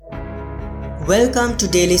Welcome to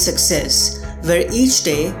Daily Success, where each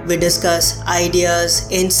day we discuss ideas,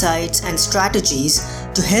 insights, and strategies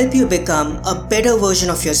to help you become a better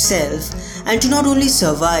version of yourself and to not only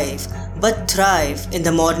survive but thrive in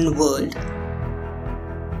the modern world.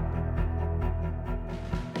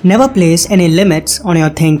 Never place any limits on your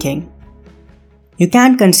thinking. You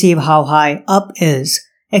can't conceive how high up is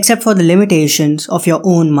except for the limitations of your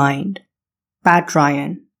own mind. Pat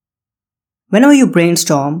Ryan. Whenever you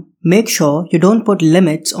brainstorm, make sure you don't put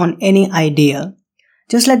limits on any idea.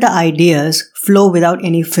 Just let the ideas flow without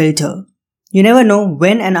any filter. You never know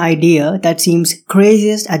when an idea that seems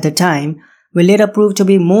craziest at the time will later prove to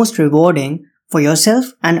be most rewarding for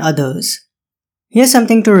yourself and others. Here's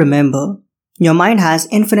something to remember. Your mind has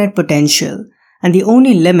infinite potential, and the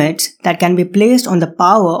only limits that can be placed on the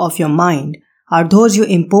power of your mind are those you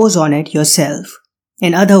impose on it yourself.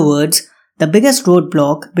 In other words, the biggest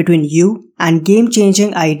roadblock between you and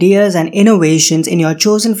game-changing ideas and innovations in your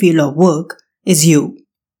chosen field of work is you.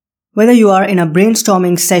 Whether you are in a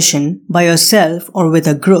brainstorming session by yourself or with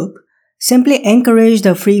a group, simply encourage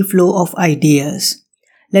the free flow of ideas.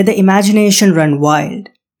 Let the imagination run wild.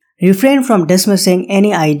 Refrain from dismissing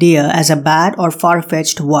any idea as a bad or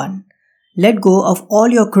far-fetched one. Let go of all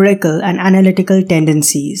your critical and analytical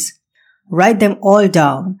tendencies. Write them all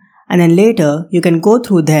down, and then later you can go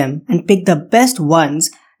through them and pick the best ones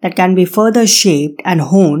that can be further shaped and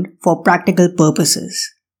honed for practical purposes.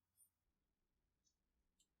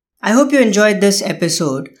 I hope you enjoyed this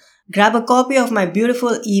episode. Grab a copy of my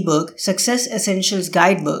beautiful ebook, Success Essentials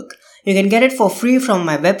Guidebook. You can get it for free from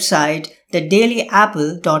my website,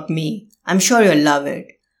 thedailyapple.me. I'm sure you'll love it.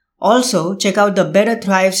 Also, check out the Better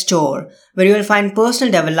Thrive store, where you will find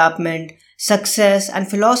personal development, success, and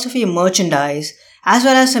philosophy merchandise, as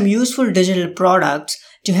well as some useful digital products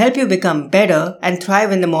to help you become better and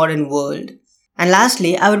thrive in the modern world. And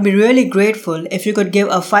lastly, I would be really grateful if you could give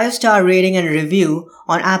a 5-star rating and review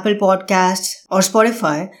on Apple Podcasts or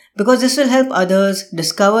Spotify, because this will help others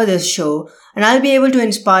discover this show and I'll be able to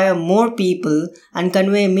inspire more people and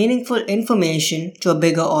convey meaningful information to a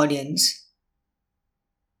bigger audience.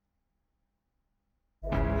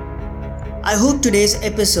 I hope today's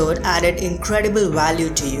episode added incredible value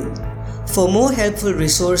to you. For more helpful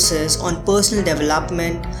resources on personal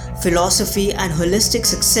development, philosophy, and holistic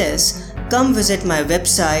success, come visit my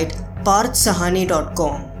website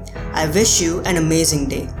parthsahani.com. I wish you an amazing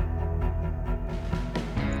day.